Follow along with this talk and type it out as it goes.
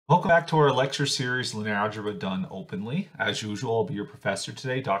Welcome back to our lecture series, Linear Algebra Done Openly. As usual, I'll be your professor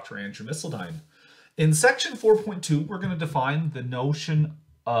today, Dr. Andrew Misseldine. In section 4.2, we're going to define the notion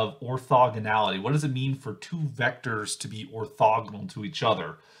of orthogonality. What does it mean for two vectors to be orthogonal to each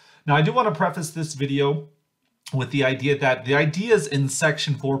other? Now, I do want to preface this video with the idea that the ideas in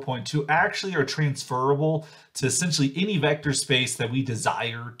section 4.2 actually are transferable to essentially any vector space that we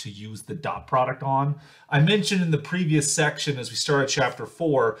desire to use the dot product on. I mentioned in the previous section as we started chapter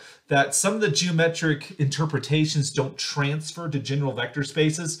 4 that some of the geometric interpretations don't transfer to general vector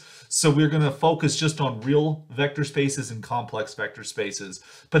spaces, so we're going to focus just on real vector spaces and complex vector spaces.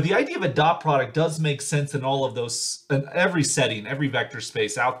 But the idea of a dot product does make sense in all of those, in every setting, every vector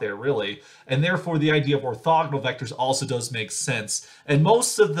space out there really, and therefore the idea of orthogonal vectors also does make sense. And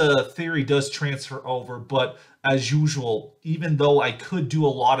most of the theory does transfer over, but as usual, even though I could do a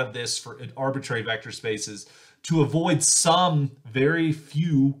lot of this for arbitrary vector spaces, to avoid some very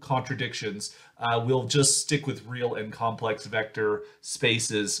few contradictions, we'll just stick with real and complex vector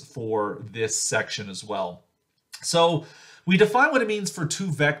spaces for this section as well. So we define what it means for two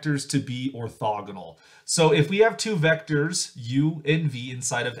vectors to be orthogonal. So if we have two vectors, u and v,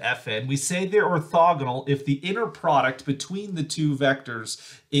 inside of Fn, we say they're orthogonal if the inner product between the two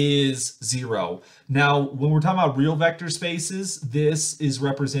vectors is 0. Now, when we're talking about real vector spaces, this is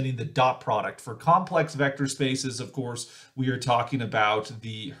representing the dot product. For complex vector spaces, of course, we are talking about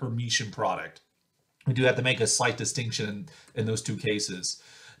the Hermitian product. We do have to make a slight distinction in those two cases.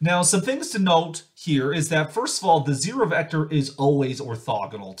 Now, some things to note here is that, first of all, the 0 vector is always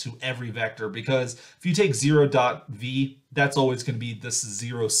orthogonal to every vector, because if you take 0 dot v, that's always going to be this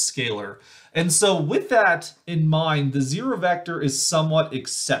 0 scalar. And so with that in mind, the 0 vector is somewhat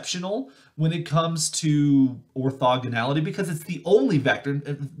exceptional when it comes to orthogonality, because it's the only vector,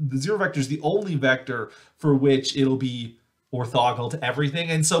 the 0 vector is the only vector for which it'll be orthogonal to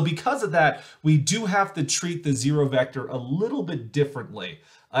everything. And so because of that, we do have to treat the 0 vector a little bit differently.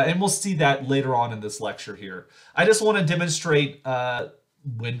 And we'll see that later on in this lecture here. I just want to demonstrate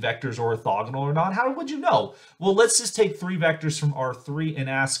when vectors are orthogonal or not. How would you know? Well, let's just take three vectors from R3 and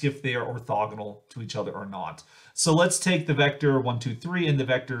ask if they are orthogonal to each other or not. So let's take the vector 1, 2, 3 and the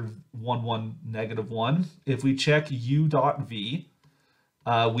vector 1, 1, -1. If we check u dot v,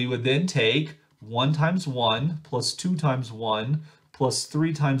 we would then take 1 times 1 plus 2 times 1 plus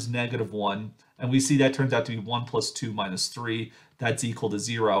 3 times -1. And we see that turns out to be 1 plus 2 minus 3. That's equal to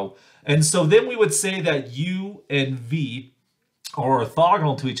 0. And so then we would say that u and v are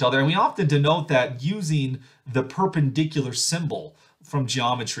orthogonal to each other. And we often denote that using the perpendicular symbol from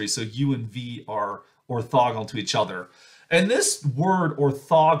geometry. So u and v are orthogonal to each other. And this word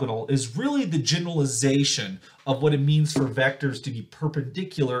orthogonal is really the generalization of what it means for vectors to be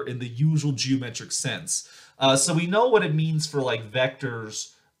perpendicular in the usual geometric sense. So we know what it means for like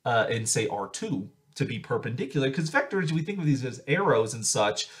vectors in say R2 to be perpendicular, because vectors, we think of these as arrows and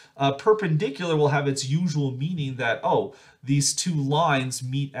such. Perpendicular will have its usual meaning that, oh, these two lines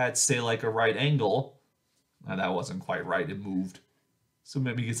meet at say like a right angle. Now that wasn't quite right, it moved. So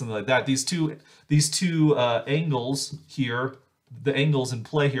maybe get something like that. These two angles here, the angles in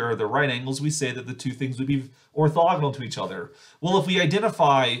play here are the right angles. We say that the two things would be orthogonal to each other. Well, if we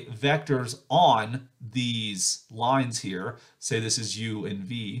identify vectors on these lines here, say this is u and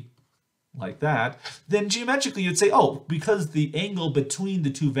v, like that, then geometrically you'd say, oh, because the angle between the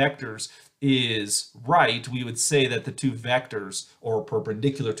two vectors is right, we would say that the two vectors are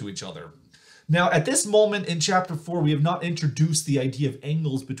perpendicular to each other. Now, at this moment in chapter 4, we have not introduced the idea of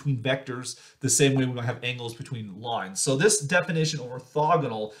angles between vectors the same way we have angles between lines. So this definition of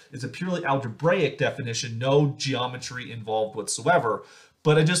orthogonal is a purely algebraic definition, no geometry involved whatsoever.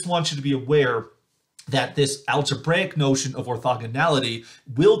 But I just want you to be aware that this algebraic notion of orthogonality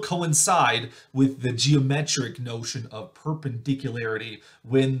will coincide with the geometric notion of perpendicularity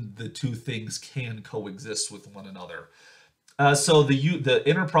when the two things can coexist with one another. So the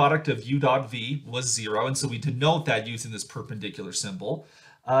inner product of u dot v was 0, and so we denote that using this perpendicular symbol.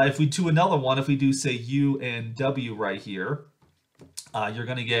 If we do another one, if we do say u and w right here, you're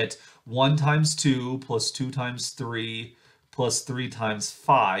going to get 1 times 2 plus 2 times 3 plus 3 times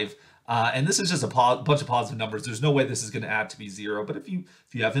 5. And this is just a bunch of positive numbers. There's no way this is going to add to be 0. But if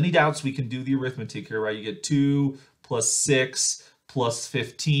you have any doubts, we can do the arithmetic here, right? You get 2 plus 6 plus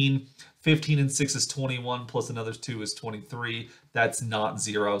 15. 15 and 6 is 21, plus another 2 is 23. That's not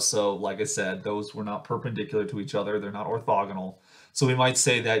 0. So like I said, those were not perpendicular to each other. They're not orthogonal. So we might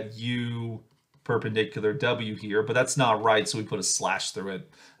say that u perpendicular w here, but that's not right, so we put a slash through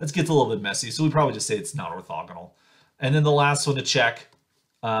it. That gets a little bit messy, so we probably just say it's not orthogonal. And then the last one to check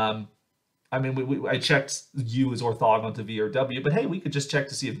I mean, I checked U is orthogonal to V or W, but hey, we could just check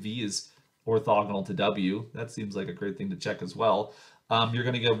to see if V is orthogonal to W. That seems like a great thing to check as well. You're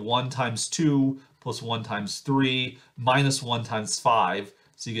going to get 1 times 2 plus 1 times 3 minus 1 times 5.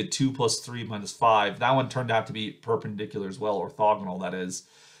 So you get 2 plus 3 minus 5. That one turned out to be perpendicular as well, orthogonal, that is.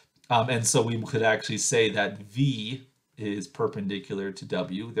 And so we could actually say that V is perpendicular to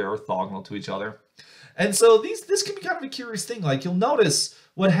W. They're orthogonal to each other. And so this can be kind of a curious thing. Like, you'll notice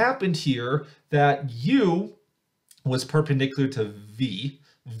what happened here, that U was perpendicular to V.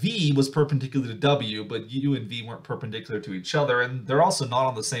 V was perpendicular to W, but U and V weren't perpendicular to each other, and they're also not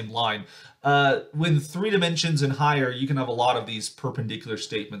on the same line. With 3 dimensions and higher, you can have a lot of these perpendicular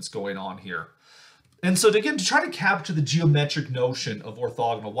statements going on here. And so again, to try to capture the geometric notion of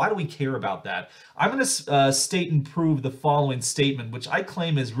orthogonal, why do we care about that? I'm going to state and prove the following statement, which I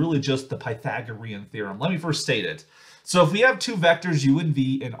claim is really just the Pythagorean theorem. Let me first state it. So if we have 2 vectors u and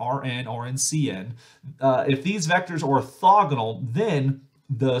v in Rn or in Cn, if these vectors are orthogonal, then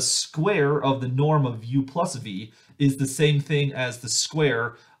the square of the norm of u plus v is the same thing as the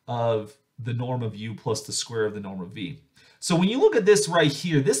square of the norm of u plus the square of the norm of v. So when you look at this right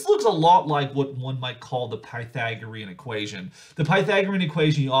here, this looks a lot like what one might call the Pythagorean equation. The Pythagorean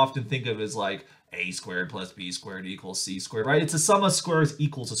equation you often think of as like a squared plus b squared equals c squared, right? It's a sum of squares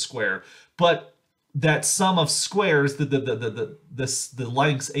equals a square. But that sum of squares, the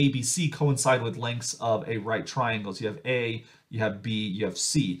lengths a, b, c coincide with lengths of a right triangle. So you have a, you have b, you have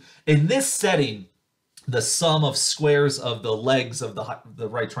c. In this setting, the sum of squares of the legs of the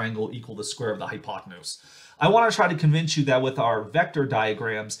right triangle equal the square of the hypotenuse. I want to try to convince you that with our vector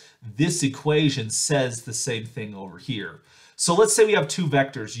diagrams, this equation says the same thing over here. So let's say we have 2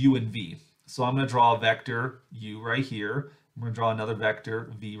 vectors, u and v. So I'm going to draw a vector u right here. I'm going to draw another vector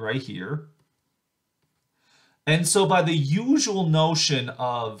v right here. And so by the usual notion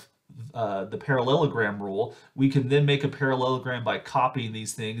of the parallelogram rule, we can then make a parallelogram by copying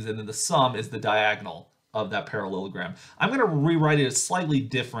these things, and then the sum is the diagonal of that parallelogram. I'm going to rewrite it slightly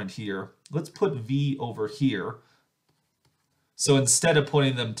different here. Let's put v over here. So instead of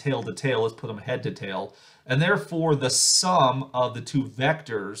putting them tail to tail, let's put them head to tail. And therefore, the sum of the 2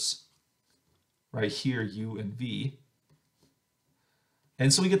 vectors right here, u and v.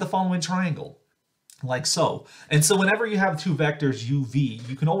 And so we get the following triangle, like so. And so whenever you have 2 vectors, u, v,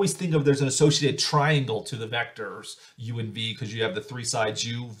 you can always think of there's an associated triangle to the vectors, u and v, because you have the 3 sides,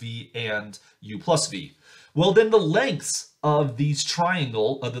 u, v, and u plus v. Well, then the lengths of these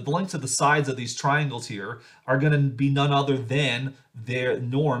the lengths of the sides of these triangles here are going to be none other than their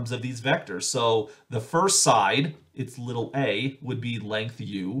norms of these vectors. So the first side, its little a, would be length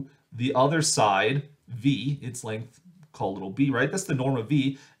u. The other side, v, its length called little b, right? That's the norm of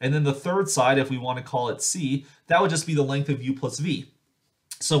v. And then the third side, if we want to call it c, that would just be the length of u plus v.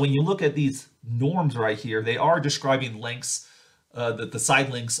 So when you look at these norms right here, they are describing lengths, the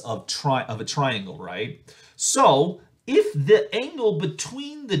side lengths of a triangle, right? So if the angle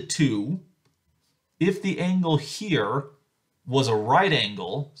between the two, if the angle here was a right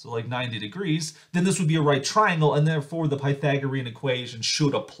angle, so like 90 degrees, then this would be a right triangle, and therefore the Pythagorean equation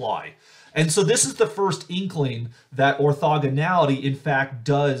should apply. And so this is the first inkling that orthogonality, in fact,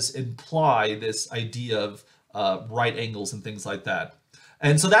 does imply this idea of right angles and things like that.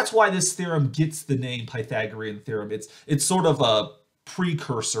 And so that's why this theorem gets the name Pythagorean theorem. It's sort of a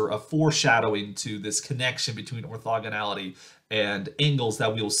precursor, a foreshadowing to this connection between orthogonality and angles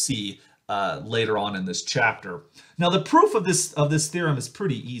that we'll see later on in this chapter. Now, the proof of this theorem is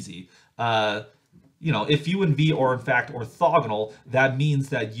pretty easy. You know, if u and v are in fact orthogonal, that means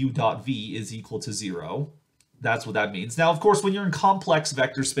that u dot v is equal to 0. That's what that means. Now, of course, when you're in complex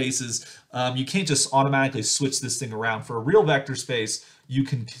vector spaces, you can't just automatically switch this thing around. For a real vector space, you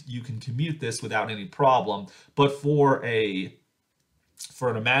can commute this without any problem. But for a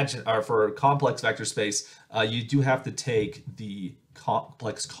complex vector space, you do have to take the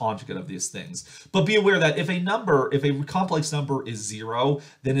complex conjugate of these things. But be aware that if a complex number is 0,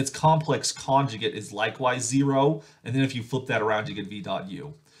 then its complex conjugate is likewise 0, and then if you flip that around, you get v dot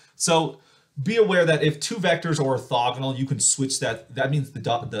u. So be aware that if 2 vectors are orthogonal, you can switch that. That means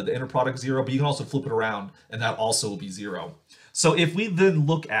the inner product is 0, but you can also flip it around, and that also will be 0. So if we then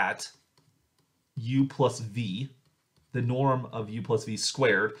look at u plus v, the norm of u plus v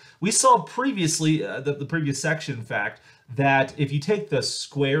squared, we saw previously, the previous section, in fact, that if you take the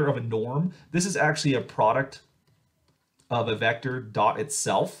square of a norm, this is actually a product of a vector dot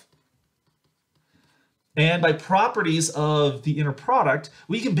itself. And by properties of the inner product,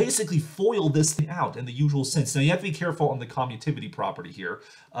 we can basically FOIL this thing out in the usual sense. Now, you have to be careful on the commutativity property here,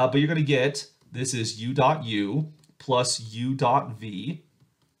 but you're going to get, this is u dot u plus u dot v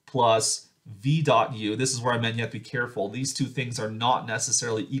plus v dot u. This is where I meant you have to be careful. These two things are not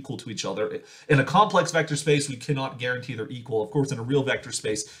necessarily equal to each other. In a complex vector space, we cannot guarantee they're equal. Of course, in a real vector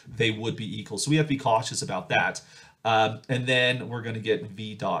space, they would be equal. So we have to be cautious about that. And then we're going to get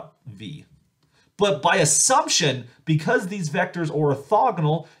v dot v. But by assumption, because these vectors are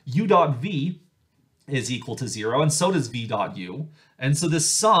orthogonal, u dot v is equal to 0, and so does v dot u. And so this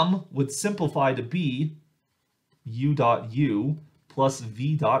sum would simplify to be u dot u plus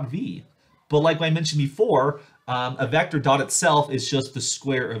v dot v. But like I mentioned before, a vector dot itself is just the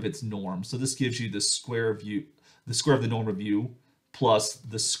square of its norm. So this gives you the square of u, the square of the norm of u plus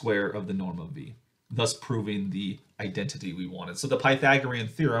the square of the norm of v, thus proving the identity we wanted. So the Pythagorean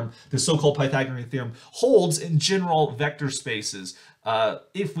theorem, the so-called Pythagorean theorem, holds in general vector spaces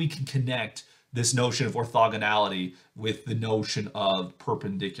if we can connect this notion of orthogonality with the notion of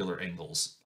perpendicular angles.